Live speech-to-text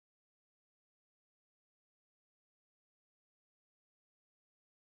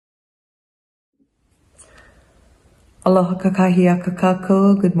Aloha kakahia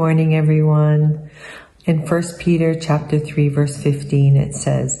kakako. Good morning, everyone. In 1 Peter chapter 3, verse 15, it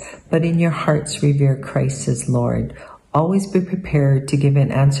says, "But in your hearts revere Christ as Lord. Always be prepared to give an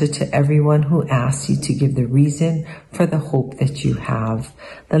answer to everyone who asks you to give the reason for the hope that you have."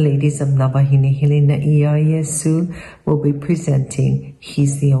 The ladies of Navahinihili na Iya Yesu will be presenting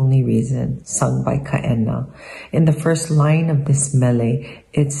 "He's the Only Reason," sung by Kaena. In the first line of this mele,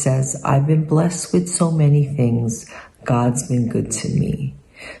 it says, "I've been blessed with so many things. God's been good to me."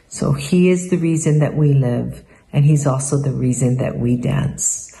 So He is the reason that we live, and He's also the reason that we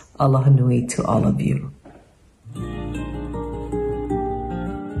dance. Aloha nui to all of you.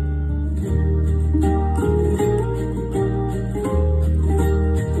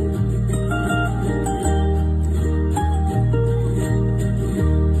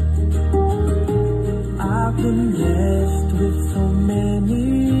 I've been blessed with so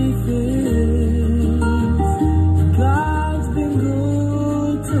many things. God's been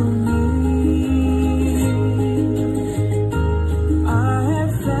good to me. I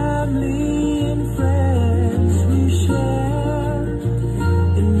have family and friends who share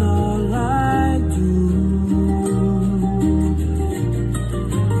in all I do.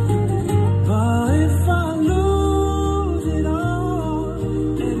 But if I lose it all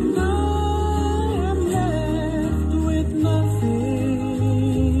and I am left with nothing,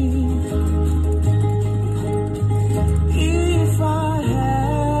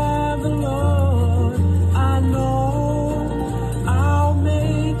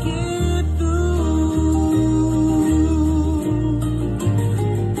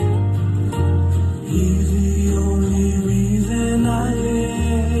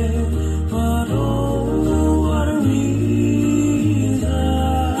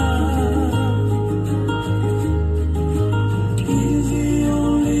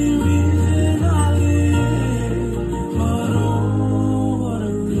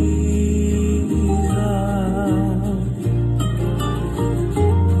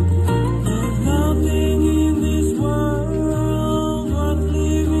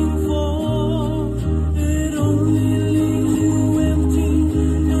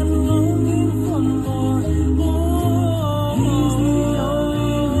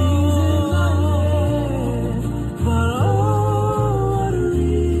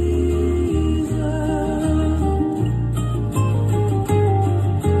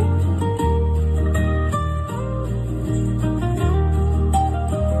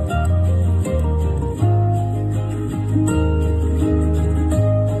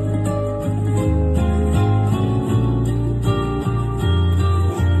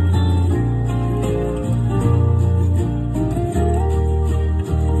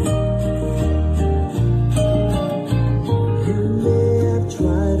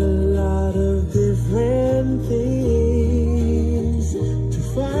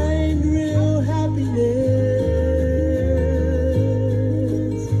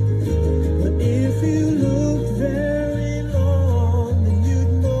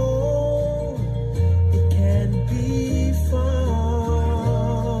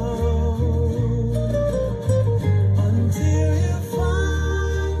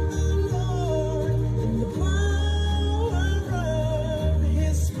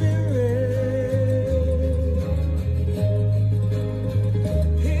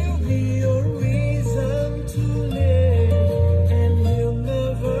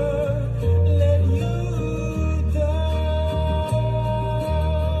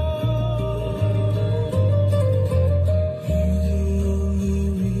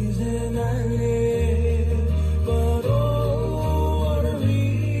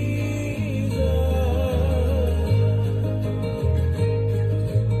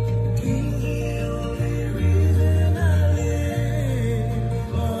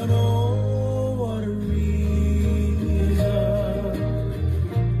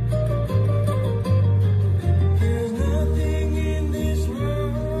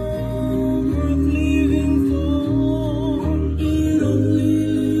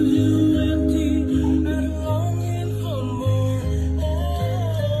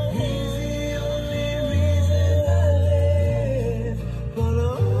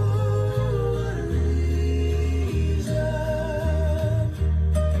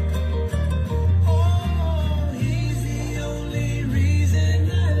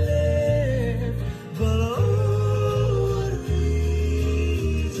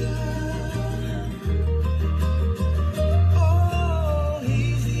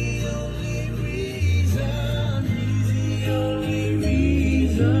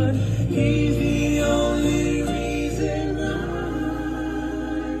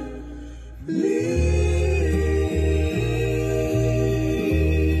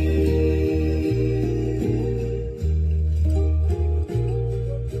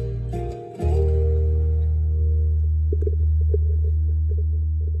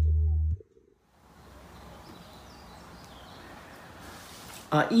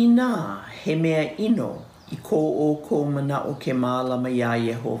 A ina he mea ino I ko o ko mana o ke mālama ia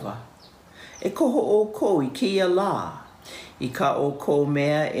Yehova. E koho o ko I kia la, I ka o ko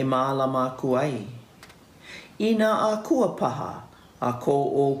mea e mālama aku ai. Ina a kua paha, a ko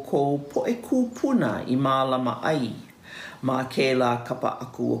o ko po e kūpuna I mālama ai, ma ke la kapa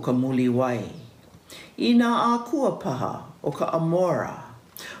aku o ka muli wai. Ina a kua paha o ka amora,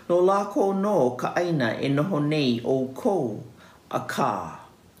 no lako no ka aina e noho nei o ko, a ka,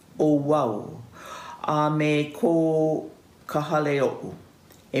 o wau, a me ko ka haleo'u,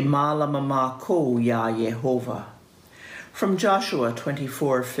 e mālama mā ko ia Yehova. From Joshua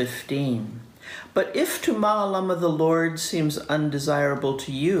 24:15. But if to mālama the Lord seems undesirable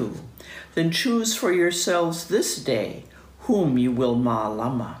to you, then choose for yourselves this day whom you will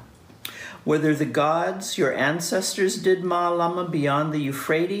mālama. Whether the gods your ancestors did mālama beyond the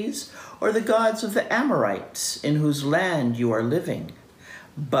Euphrates, or the gods of the Amorites in whose land you are living.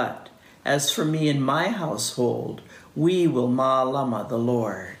 But as for me and my household, we will mālama the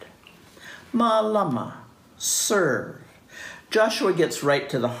Lord. Mālama, serve. Joshua gets right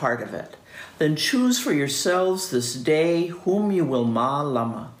to the heart of it. Then choose for yourselves this day whom you will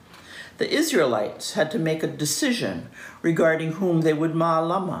mālama. The Israelites had to make a decision regarding whom they would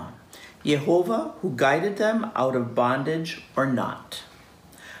mālama. Jehovah, who guided them out of bondage, or not.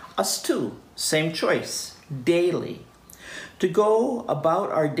 Us too, same choice, daily. To go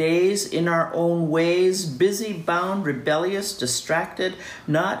about our days in our own ways, busy, bound, rebellious, distracted,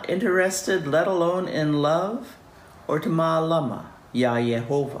 not interested, let alone in love, or to mālama, Ya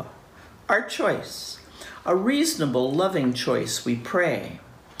Yehovah. Our choice, a reasonable, loving choice, we pray.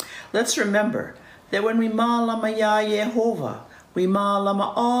 Let's remember that when we mālama Ya Yehovah, we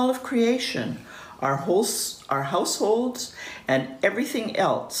mālama all of creation, our households, and everything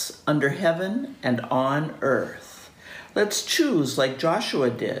else under heaven and on earth. Let's choose like Joshua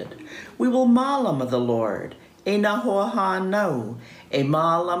did. We will mālama the Lord, e nahoaha nau, e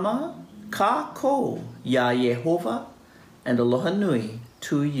mālama ka ko, Ya Yehovah, and aloha nui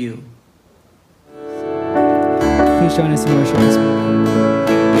to you. Please join us in worship this morning.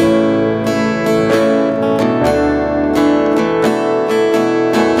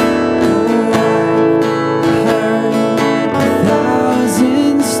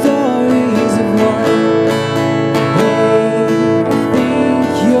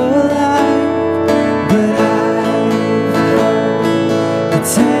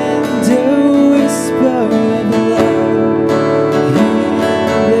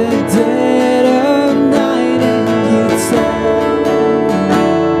 Dead of night, and you'd say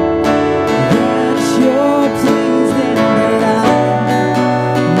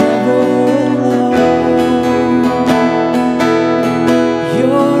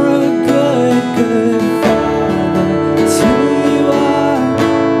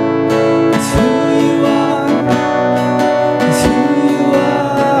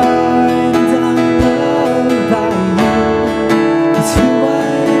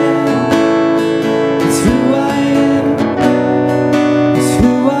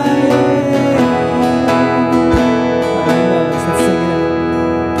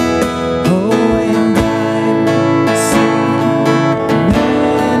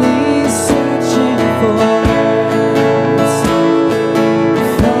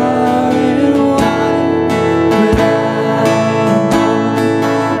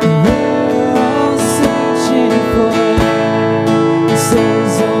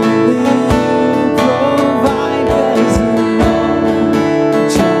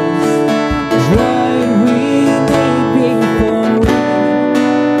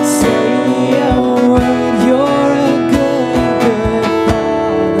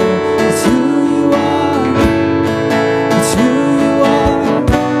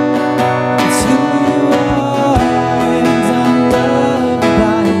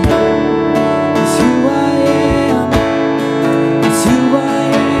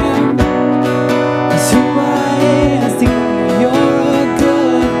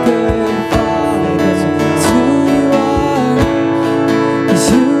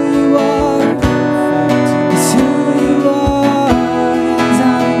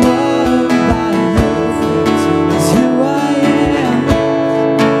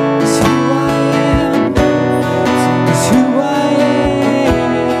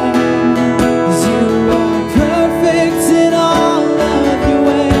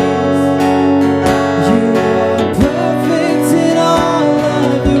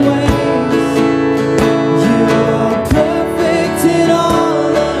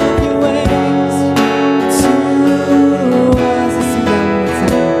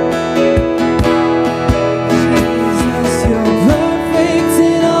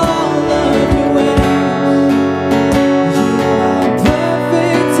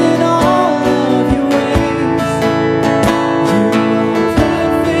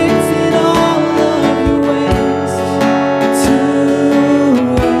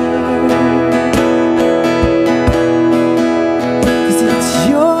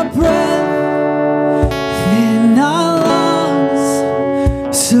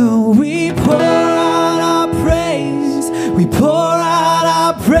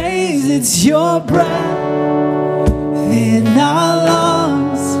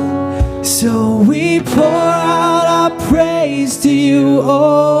praise to you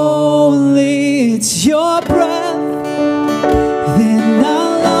only. It's your breath in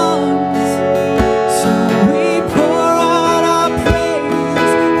our lungs, so we pour out our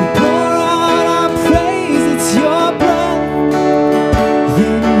praise. We pour out our praise. It's your breath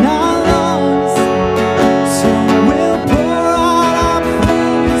in our lungs, so we'll pour out our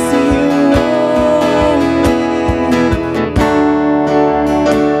praise to you only.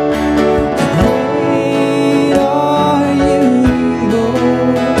 Great are you, Lord.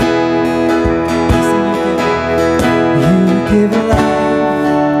 You give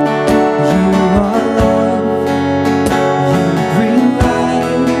life, you are love, you bring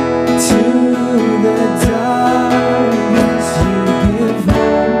light to the darkness, you give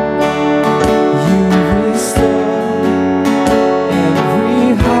hope, you restore every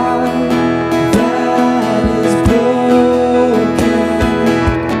heart that is broken.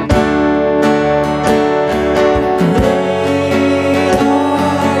 Great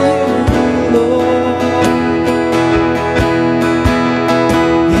are you, Lord.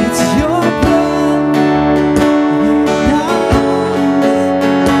 It's your blood in our lungs,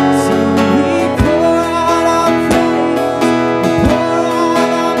 so we pour out our praise. We pour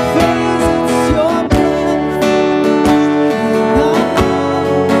out our praise. It's your breath in our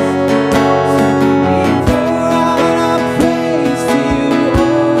lungs, so we pour out our praise to you,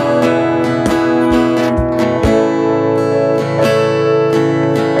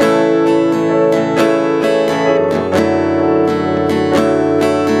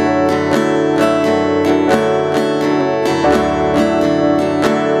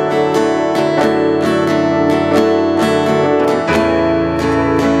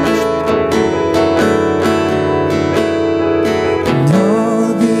 and all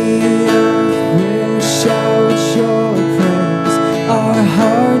the earth will shout your praise. Our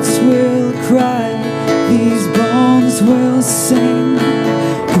hearts will cry, these bones will sing.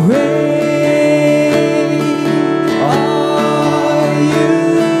 Great are you,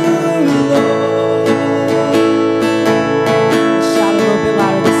 Lord. Shout a little bit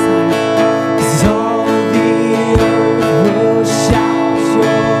louder this time. 'Cause all the earth will shout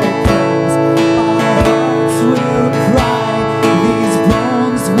your praise. Our hearts will cry, these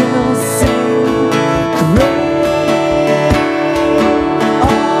bones will sing. Great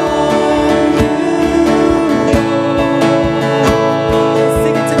are you, Lord.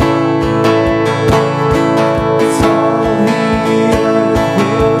 Sing it to me. 'Cause all the earth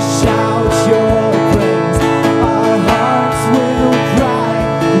will shout your praise. Our hearts will cry,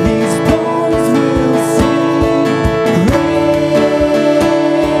 these bones will sing. Great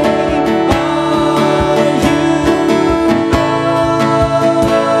are you,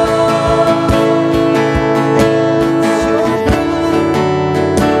 It's your breath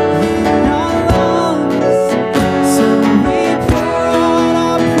in our lungs, so we pour out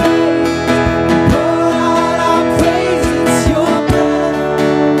our praise. We pour out our praise. It's your breath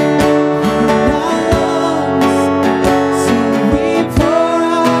in our lungs, so we pour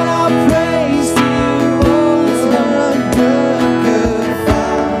out our praise to you, oh Lord. Good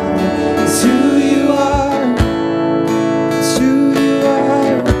Father, it's who you are, it's who you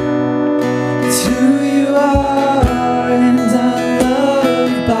are, it's who you are, and I'm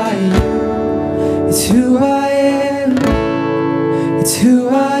loved by you. It's who I am, it's who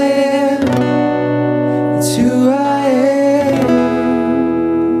I am, it's who I am.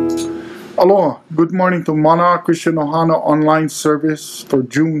 Aloha. Good morning to Mana Christian Ohana online service for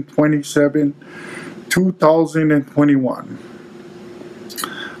June 27, 2021.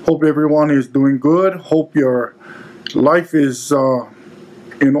 Hope everyone is doing good. Hope your life is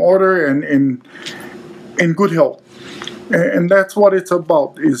in order and in good health. And that's what it's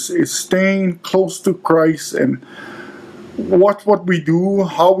about, is staying close to Christ and watch what we do,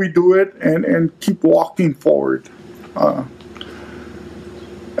 how we do it, and keep walking forward.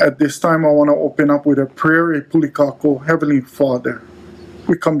 At this time, I want to open up with a prayer. E Pulikako. Heavenly Father,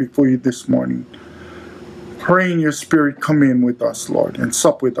 we come before you this morning, praying your Spirit come in with us, Lord, and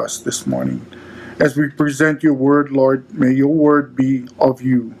sup with us this morning. As we present your word, Lord, may your word be of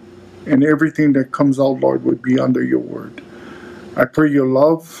you, and everything that comes out, Lord, would be under your word. I pray your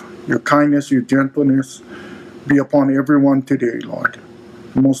love, your kindness, your gentleness be upon everyone today, Lord.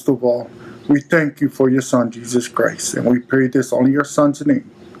 Most of all, we thank you for your Son, Jesus Christ, and we pray this all in your Son's name,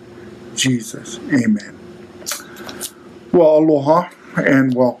 Jesus. Amen. Well, aloha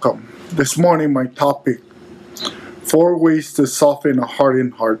and welcome. This morning, my topic, 4 ways to soften a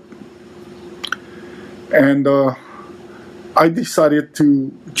hardened heart. And I decided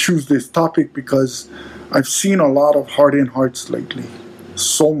to choose this topic because I've seen a lot of hardened hearts lately.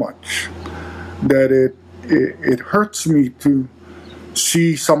 So much that it hurts me to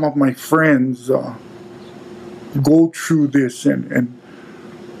see some of my friends go through this, and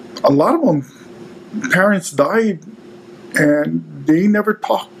a lot of them, parents died and they never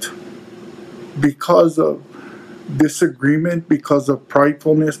talked because of disagreement, because of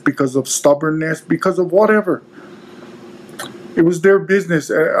pridefulness, because of stubbornness, because of whatever. It was their business.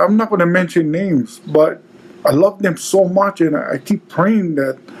 I'm not going to mention names, but I love them so much, and I keep praying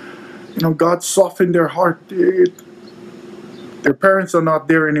that, God softened their heart. Their parents are not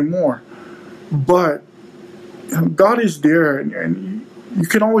there anymore, but God is there, and you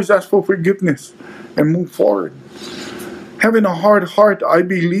can always ask for forgiveness and move forward. Having a hard heart, I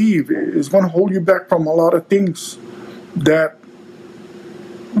believe, is going to hold you back from a lot of things that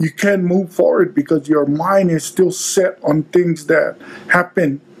you can't move forward because your mind is still set on things that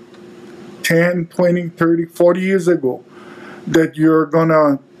happened 10, 20, 30, 40 years ago, that you're going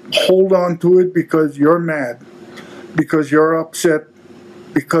to hold on to it because you're mad, because you're upset,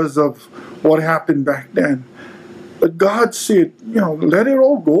 because of what happened back then. But God said, let it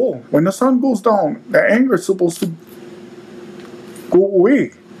all go. When the sun goes down, the anger is supposed to go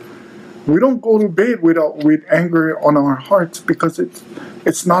away. We don't go to bed with anger on our hearts because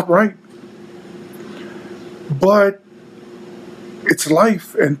it's not right. But it's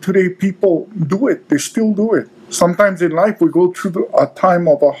life, and today people do it. They still do it. Sometimes in life we go through a time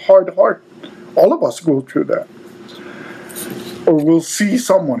of a hard heart. All of us go through that. Or we'll see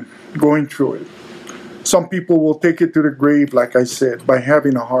someone going through it. Some people will take it to the grave, like I said, by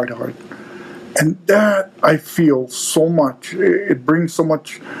having a hard heart. And that I feel so much. It brings so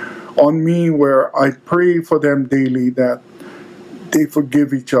much on me where I pray for them daily that they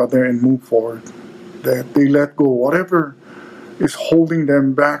forgive each other and move forward. That they let go whatever is holding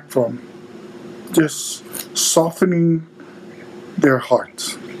them back from just softening their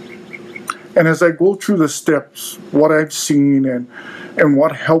hearts. And as I go through the steps, what I've seen and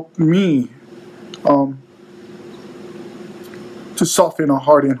what helped me to soften a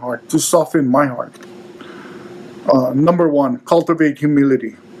hardened heart, to soften my heart. Number 1, cultivate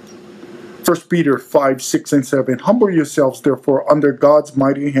humility. 1 Peter 5, 6, and 7. Humble yourselves, therefore, under God's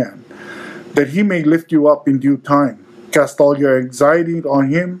mighty hand, that he may lift you up in due time. Cast all your anxiety on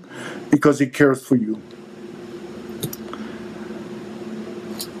him, because he cares for you.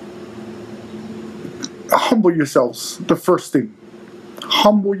 Humble yourselves, the first thing.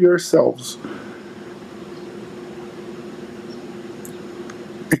 Humble yourselves.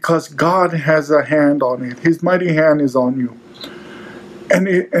 Because God has a hand on it. His mighty hand is on you. And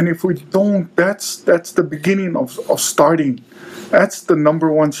if we don't, that's the beginning of starting. That's the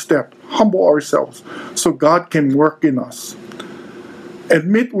number 1 step. Humble ourselves so God can work in us.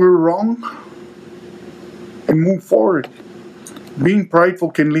 Admit we're wrong and move forward. Being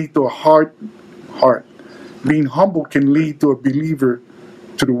prideful can lead to a hard heart. Being humble can lead to a believer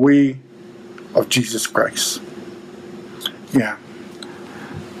to the way of Jesus Christ. Yeah.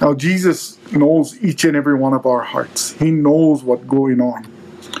 Now, Jesus knows each and every one of our hearts. He knows what's going on.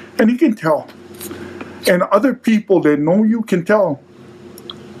 And he can tell. And other people that know you can tell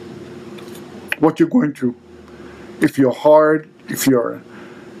what you're going through. If you're hard, if you're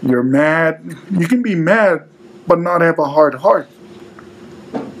mad, you can be mad but not have a hard heart.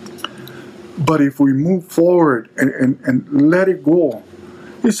 But if we move forward and let it go,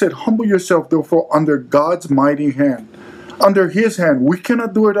 he said, humble yourself therefore under God's mighty hand. Under his hand. We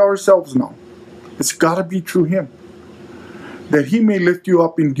cannot do it ourselves now. It's got to be through him. That he may lift you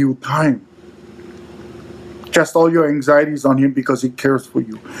up in due time. Cast all your anxieties on him because he cares for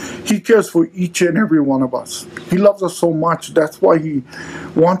you. He cares for each and every one of us. He loves us so much. That's why he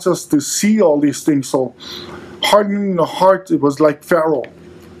wants us to see all these things. So hardening the heart, it was like Pharaoh.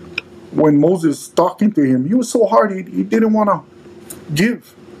 When Moses talking to him, he was so hard, he didn't want to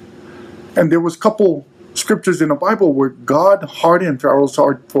give. And there was a couple scriptures in the Bible where God hardened Pharaoh's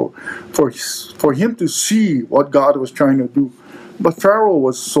heart for him to see what God was trying to do. But Pharaoh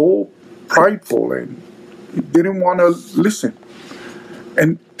was so prideful and he didn't want to listen.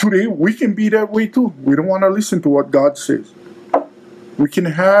 And today we can be that way too. We don't want to listen to what God says. We can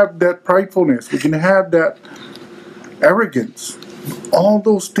have that pridefulness. We can have that arrogance. All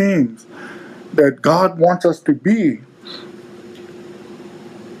those things that God wants us to be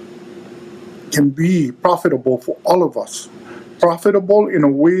can be profitable for all of us. Profitable in a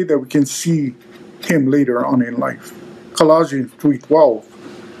way that we can see him later on in life. Colossians 3:12.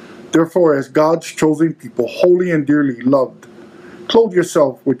 Therefore, as God's chosen people, holy and dearly loved, clothe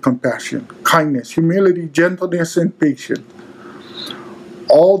yourself with compassion, kindness, humility, gentleness, and patience.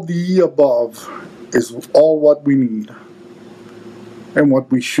 All the above is all what we need and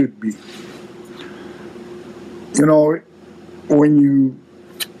what we should be. You know, when you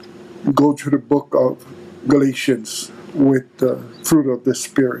go to the book of Galatians with the fruit of the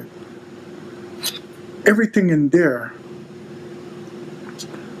Spirit, everything in there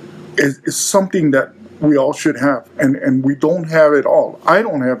is something that we all should have, and we don't have it all. I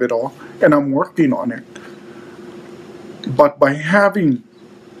don't have it all, and I'm working on it. But by having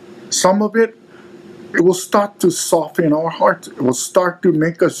some of it, it will start to soften our hearts. It will start to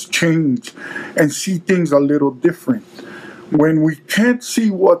make us change and see things a little different. When we can't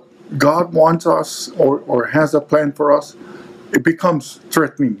see what God wants us or has a plan for us, it becomes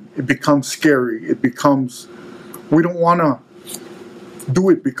threatening. It becomes scary. It becomes, we don't want to do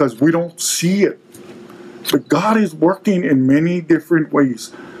it because we don't see it. But God is working in many different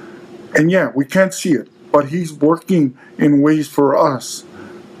ways. And yeah, we can't see it, but He's working in ways for us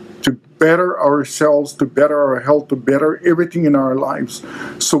to better ourselves, to better our health, to better everything in our lives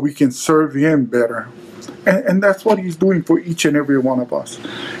so we can serve Him better. And that's what He's doing for each and every one of us.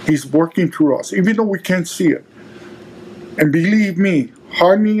 He's working through us, even though we can't see it. And believe me,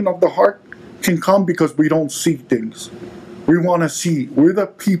 hardening of the heart can come because we don't see things. We want to see. We're the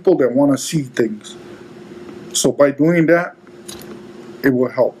people that want to see things. So by doing that, it will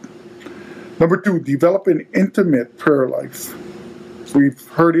help. Number 2, develop an intimate prayer life. We've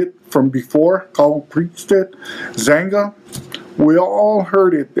heard it from before. Carl preached it. Zanga, we all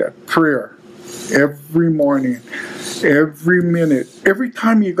heard it, that prayer. Every morning, every minute, every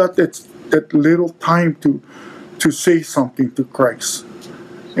time you got that little time to say something to Christ.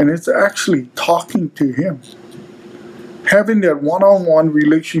 And it's actually talking to Him. Having that one-on-one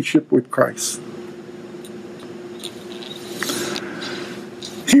relationship with Christ.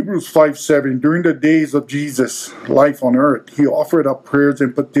 Hebrews 5:7, during the days of Jesus' life on earth, He offered up prayers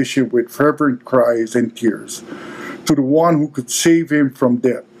and petitions with fervent cries and tears to the one who could save Him from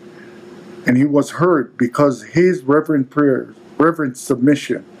death. And He was heard because His reverent prayers, reverent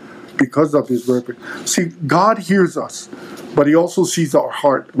submission, because of His reverent. See, God hears us, but He also sees our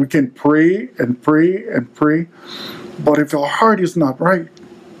heart. We can pray and pray and pray, but if our heart is not right,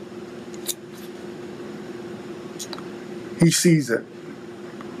 He sees it.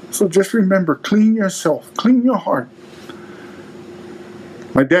 So just remember, clean yourself, clean your heart.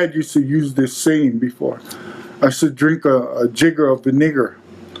 My dad used to use this saying before. I should drink a jigger of vinegar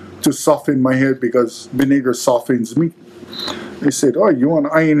to soften my head because vinegar softens me. They said, oh, you want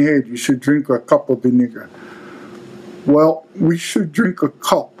iron head, you should drink a cup of vinegar. Well, we should drink a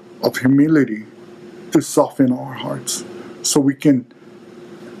cup of humility to soften our hearts so we can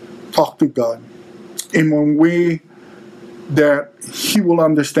talk to God in one way that He will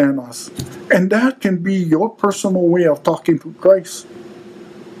understand us. And that can be your personal way of talking to Christ.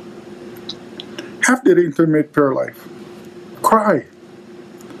 Have that intimate prayer life. Cry.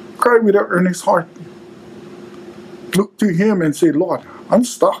 Cry with an earnest heart. Look to Him and say, Lord, I'm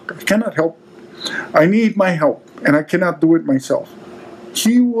stuck. I cannot help. I need my help, and I cannot do it myself.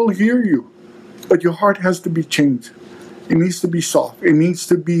 He will hear you, but your heart has to be changed. It needs to be soft. It needs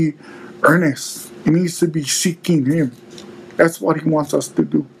to be earnest. It needs to be seeking Him. That's what He wants us to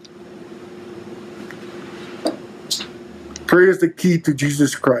do. Prayer is the key to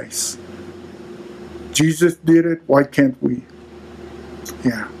Jesus Christ. Jesus did it. Why can't we?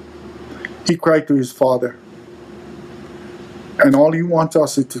 Yeah. He cried to His Father. And all He wants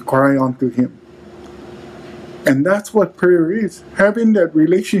us is to cry unto Him. And that's what prayer is. Having that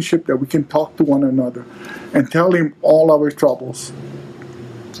relationship that we can talk to one another and tell Him all our troubles.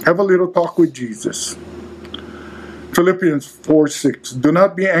 Have a little talk with Jesus. Philippians 4:6. Do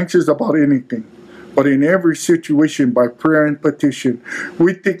not be anxious about anything, but in every situation by prayer and petition,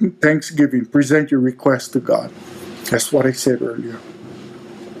 with thanksgiving, present your request to God. That's what I said earlier.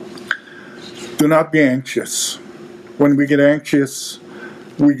 Do not be anxious. When we get anxious,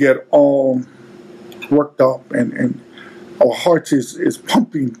 we get all worked up and our heart is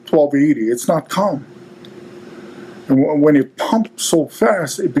pumping 1280. It's not calm. And when it pumps so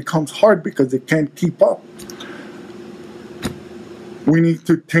fast, it becomes hard because it can't keep up. We need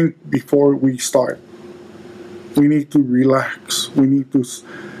to think before we start. We need to relax. We need to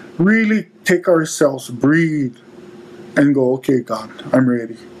really take ourselves, breathe, and go, okay, God, I'm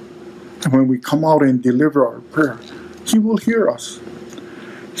ready. And when we come out and deliver our prayer, He will hear us.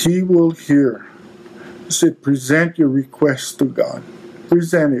 He will hear. He said, present your request to God.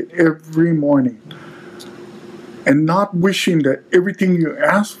 Present it every morning. And not wishing that everything you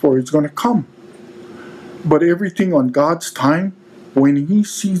ask for is going to come. But everything on God's time, when He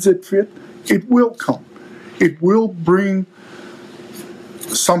sees it fit, it will come. It will bring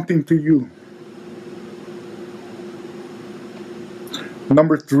something to you.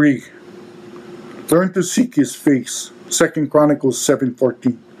 Number 3, Learn to seek his face. 2 Chronicles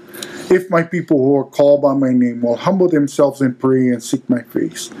 7:14. If my people who are called by my name will humble themselves and pray and seek my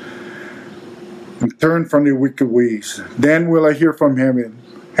face and turn from their wicked ways, then will I hear from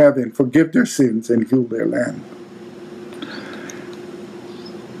heaven, forgive their sins and heal their land.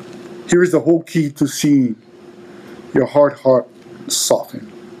 Here is the whole key to seeing your hard heart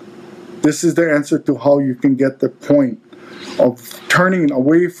soften. This is the answer to how you can get the point of turning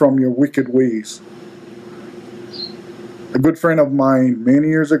away from your wicked ways. A good friend of mine many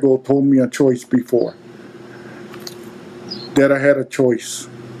years ago told me a choice before. That I had a choice.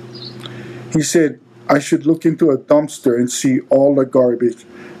 He said I should look into a dumpster and see all the garbage,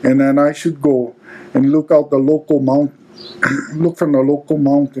 and then I should go and look out the local look from the local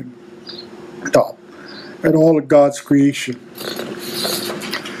mountain top at all of God's creation.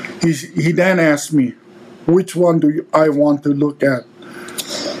 He then asked me, which one do I want to look at?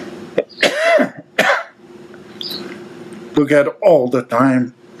 Look at all the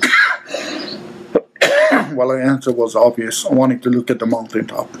time. Well, the answer was obvious. I wanted to look at the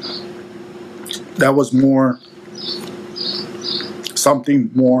mountaintop. That was something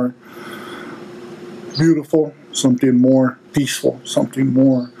more beautiful, something more peaceful, something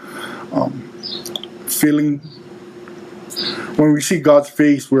more filling. When we see God's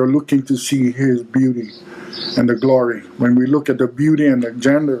face, we're looking to see his beauty and the glory. When we look at the beauty and the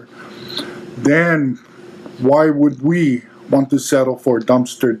gender, then why would we want to settle for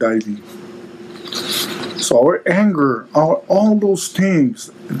dumpster diving? So our anger, all those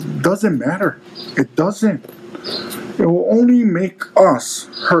things, it doesn't matter. It doesn't. It will only make us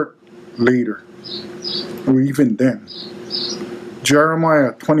hurt later, or even then.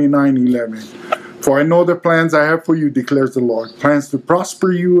 Jeremiah 29:11. For I know the plans I have for you, declares the Lord. Plans to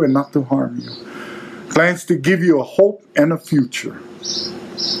prosper you and not to harm you. Plans to give you a hope and a future.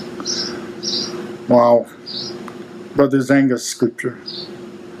 Wow. Brother Zanga's scripture.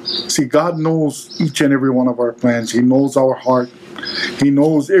 See, God knows each and every one of our plans. He knows our heart. He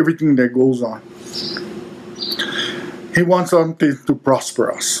knows everything that goes on. He wants something to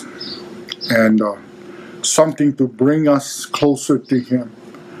prosper us. And something to bring us closer to him.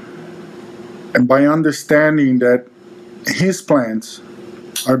 And by understanding that his plans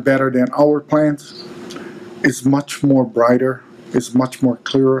are better than our plans, it's much more brighter, it's much more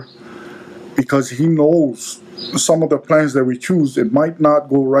clearer, because he knows some of the plans that we choose, it might not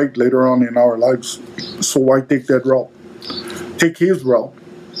go right later on in our lives. So why take that route? Take his route,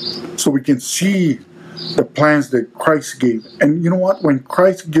 so we can see the plans that Christ gave. And you know what? When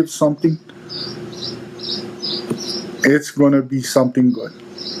Christ gives something, it's going to be something good.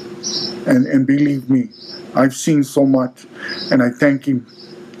 And believe me, I've seen so much, and I thank him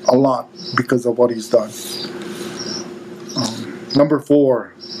a lot because of what he's done. Number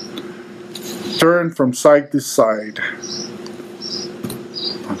 4, turn from side to side.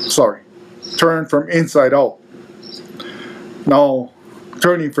 Turn from inside out. Now,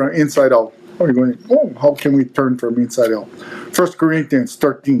 turning from inside out. How can we turn from inside out? 1 Corinthians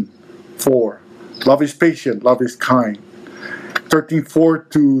 13:4. Love is patient, love is kind.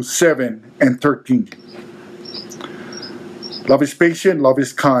 13:4-7 and 13. Love is patient, love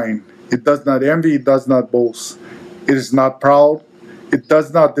is kind. It does not envy, it does not boast. It is not proud. It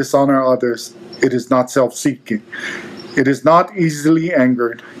does not dishonor others. It is not self-seeking. It is not easily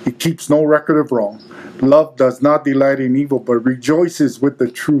angered. It keeps no record of wrong. Love does not delight in evil, but rejoices with the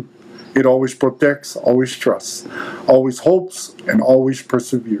truth. It always protects, always trusts, always hopes, and always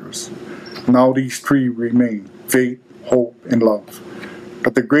perseveres. Now these 3 remain: faith, hope, and love.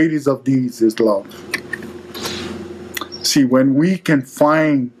 But the greatest of these is love. See, when we can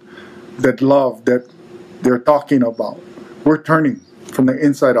find that love that they're talking about, we're turning from the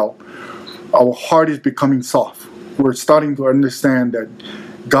inside out. Our heart is becoming soft. We're starting to understand that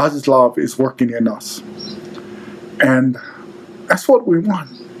God's love is working in us. And that's what we want.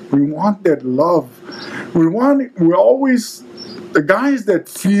 We want that love. We're always, the guys that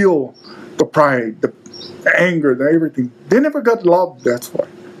feel the pride, the anger, the everything, they never got love, that's why.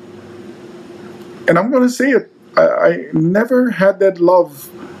 And I'm going to say it, I never had that love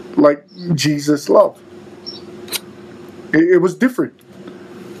like Jesus' love. It was different.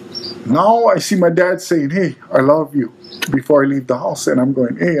 Now I see my dad saying, hey, I love you, before I leave the house. And I'm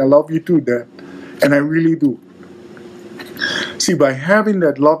going, hey, I love you too, Dad. And I really do. See, by having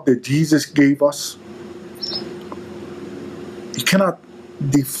that love that Jesus gave us, you cannot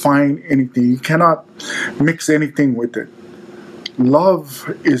define anything. You cannot mix anything with it. Love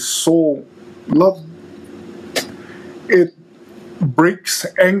is so... Love, it breaks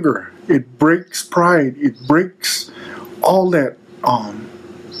anger. It breaks pride. It breaks all that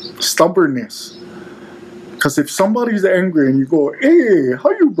stubbornness. Because if somebody's angry and you go, hey, how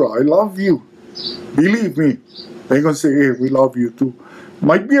you, bro? I love you. Believe me, they're going to say, hey, we love you too.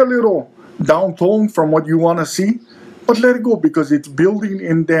 Might be a little down tone from what you want to see, but let it go because it's building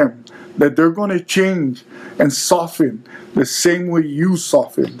in them that they're going to change and soften the same way you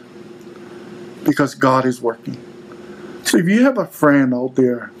softened because God is working. So if you have a friend out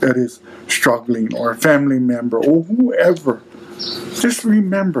there that is struggling or a family member or whoever, just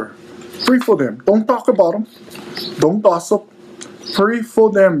remember, pray for them. Don't talk about them. Don't gossip. Pray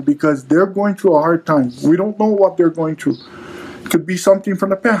for them because they're going through a hard time. We don't know what they're going through. It could be something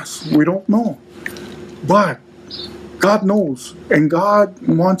from the past. We don't know. But God knows. And God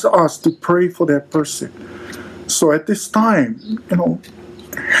wants us to pray for that person. So at this time,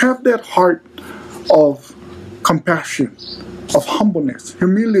 have that heart of compassion, of humbleness,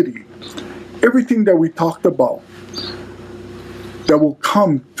 humility, everything that we talked about that will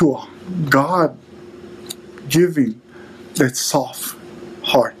come to God giving that soft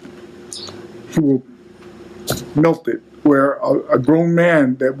heart. He will melt it. Where a grown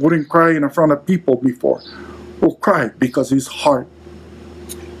man that wouldn't cry in front of people before will cry because his heart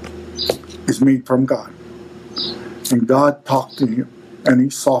is made from God. And God talked to him and he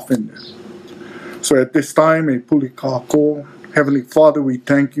softened it. So at this time, Pulikako, Heavenly Father, we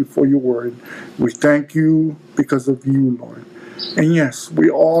thank you for your word. We thank you because of you, Lord. And yes, we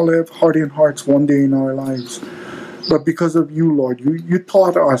all have hardened hearts one day in our lives. But because of you, Lord, you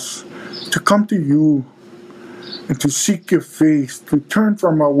taught us to come to you and to seek your face, to turn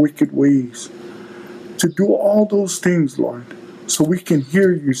from our wicked ways, to do all those things, Lord, so we can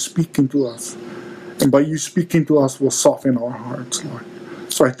hear you speaking to us. And by you speaking to us, will soften our hearts, Lord.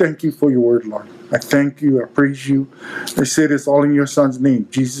 So I thank you for your word, Lord. I thank you. I praise you. I say this all in your Son's name,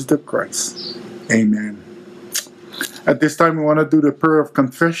 Jesus the Christ. Amen. At this time, we want to do the prayer of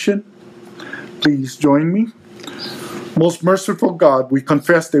confession. Please join me. Most merciful God, we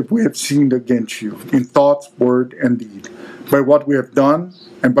confess that we have sinned against you in thoughts, word, and deed, by what we have done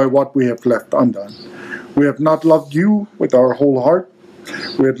and by what we have left undone. We have not loved you with our whole heart.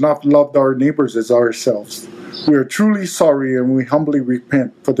 We have not loved our neighbors as ourselves. We are truly sorry and we humbly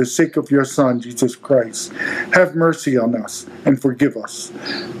repent for the sake of your Son, Jesus Christ. Have mercy on us and forgive us,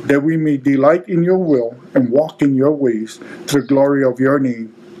 that we may delight in your will and walk in your ways to the glory of your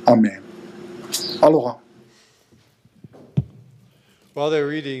name. Amen. Aloha. While they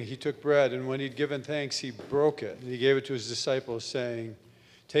were eating, he took bread, and when he'd given thanks, he broke it, and he gave it to his disciples, saying,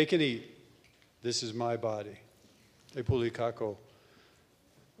 "Take and eat. This is my body." Te Pulikako.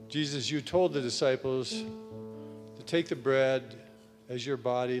 Jesus, you told the disciples to take the bread as your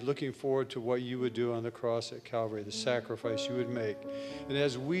body, looking forward to what you would do on the cross at Calvary, the sacrifice you would make. And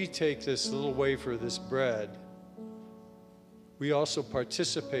as we take this little wafer, this bread, we also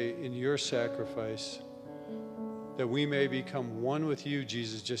participate in your sacrifice, that we may become one with you,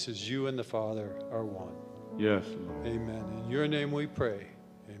 Jesus, just as you and the Father are one. Yes, Lord. Amen. In your name we pray.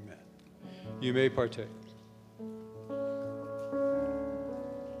 Amen. You may partake.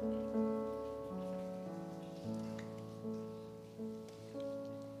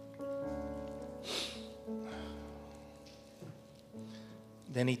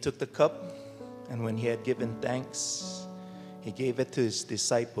 Then he took the cup, and when he had given thanks, he gave it to his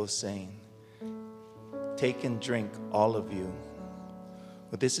disciples, saying, "Take and drink, all of you.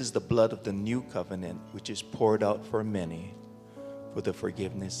 For this is the blood of the new covenant, which is poured out for many for the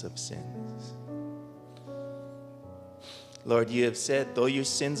forgiveness of sins." Lord, you have said, though your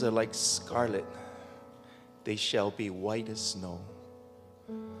sins are like scarlet, they shall be white as snow.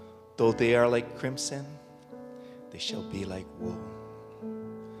 Though they are like crimson, they shall be like wool.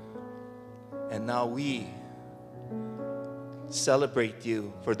 And now we celebrate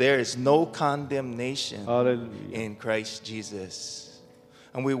you, for there is no condemnation Hallelujah. in Christ Jesus.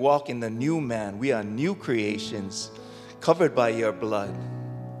 And we walk in the new man. We are new creations, covered by your blood.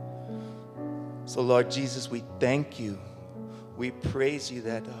 So Lord Jesus, we thank you. We praise you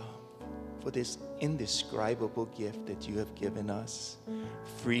that for this indescribable gift that you have given us.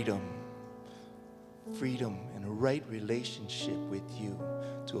 Freedom and a right relationship with you,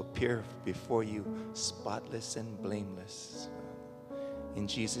 to appear before you spotless and blameless. In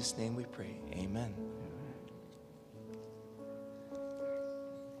Jesus' name we pray. Amen.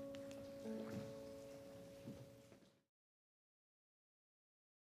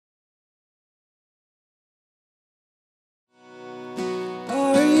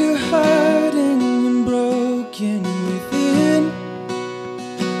 Are you hurting and broken within?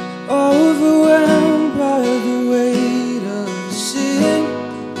 Overwhelmed by the weight of sin?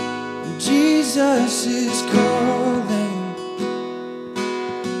 Jesus is calling.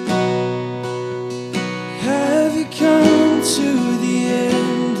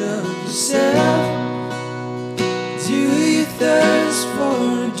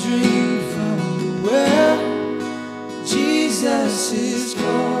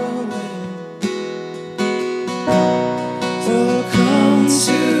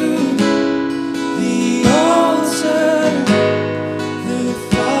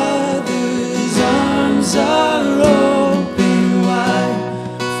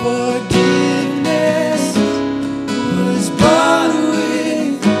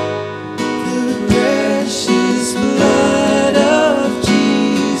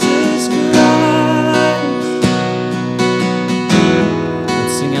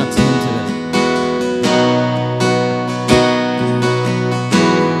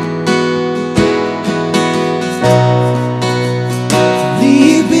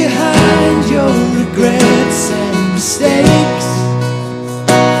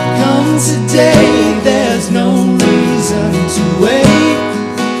 day, there's no reason to wait.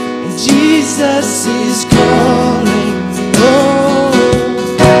 Jesus is calling. Oh,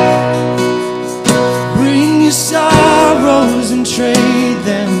 bring your sorrows and trade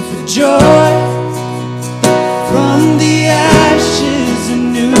them for joy. From the ashes a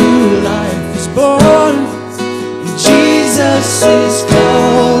new life is born. Jesus is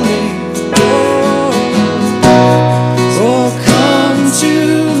calling. Oh, come to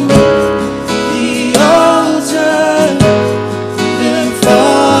the altar. The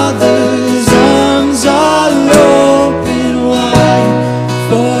Father's arms are open wide.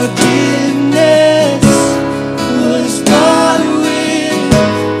 Forgiveness was bought with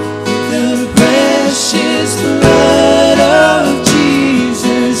the precious blood of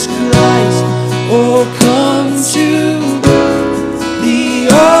Jesus Christ. Oh, come to the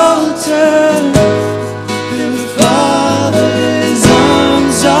altar. The Father's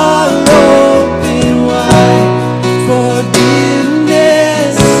arms are open wide.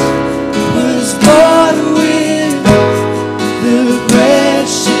 Forgiveness was bought with the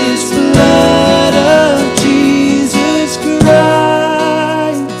precious blood of Jesus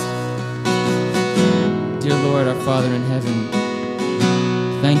Christ. Dear Lord, our Father in heaven,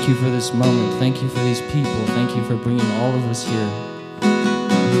 thank you for this moment. Thank you for these people. Thank you for bringing all of us here.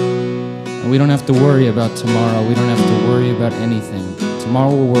 And we don't have to worry about tomorrow. We don't have to worry about anything.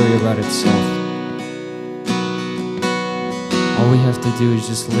 Tomorrow will worry about itself. All we have to do is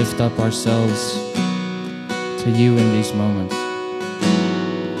just lift up ourselves to you in these moments.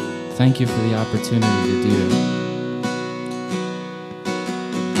 Thank you for the opportunity to do that.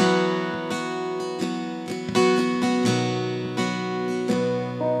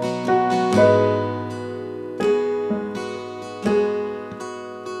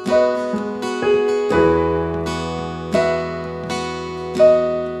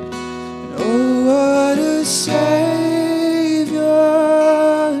 Oh, what a Savior.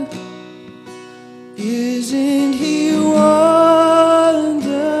 Isn't He wonderful?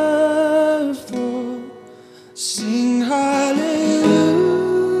 Sing hallelujah.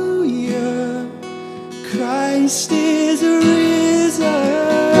 Christ is risen.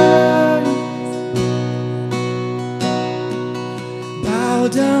 Bow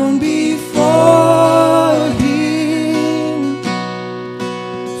down before Him,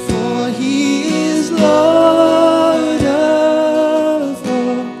 for He is Lord of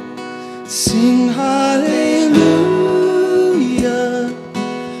all. Sing hallelujah.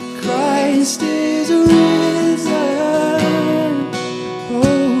 Christ is risen.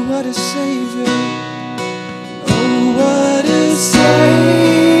 Oh, what a Savior. Oh, what a Savior.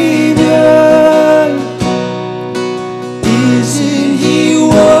 Isn't He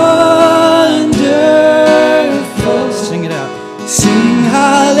wonderful? Sing it out. Sing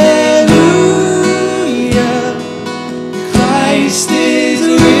hallelujah. Christ is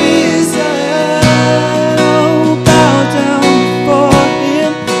risen. Oh, bow down before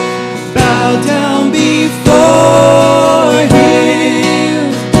Him. Bow down before Him.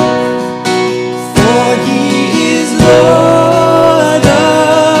 For He is Lord of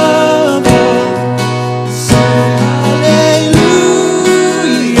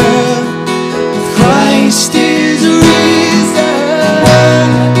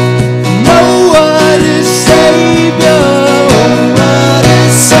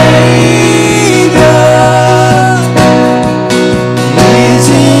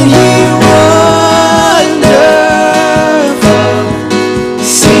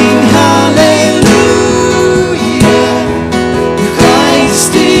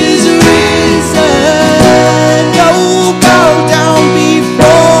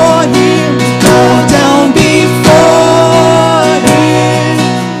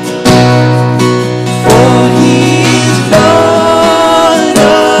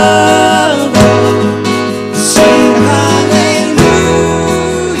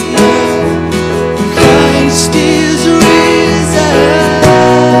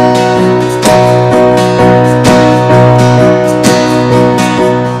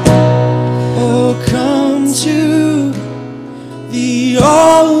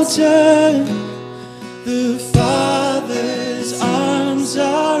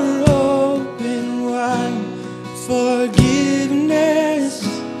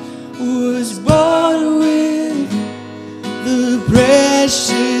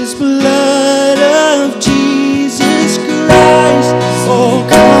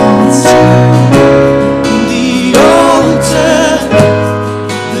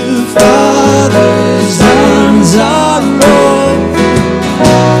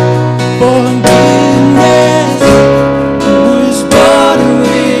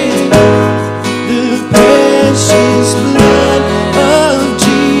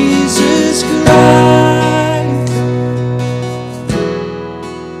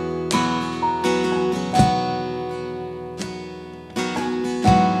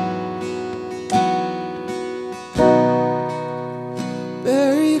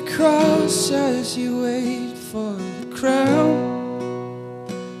cross as you wait for the crown.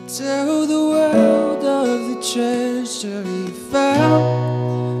 Tell the world of the treasure you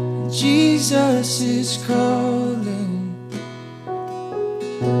found. Jesus is calling.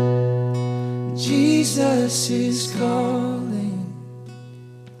 Jesus is calling.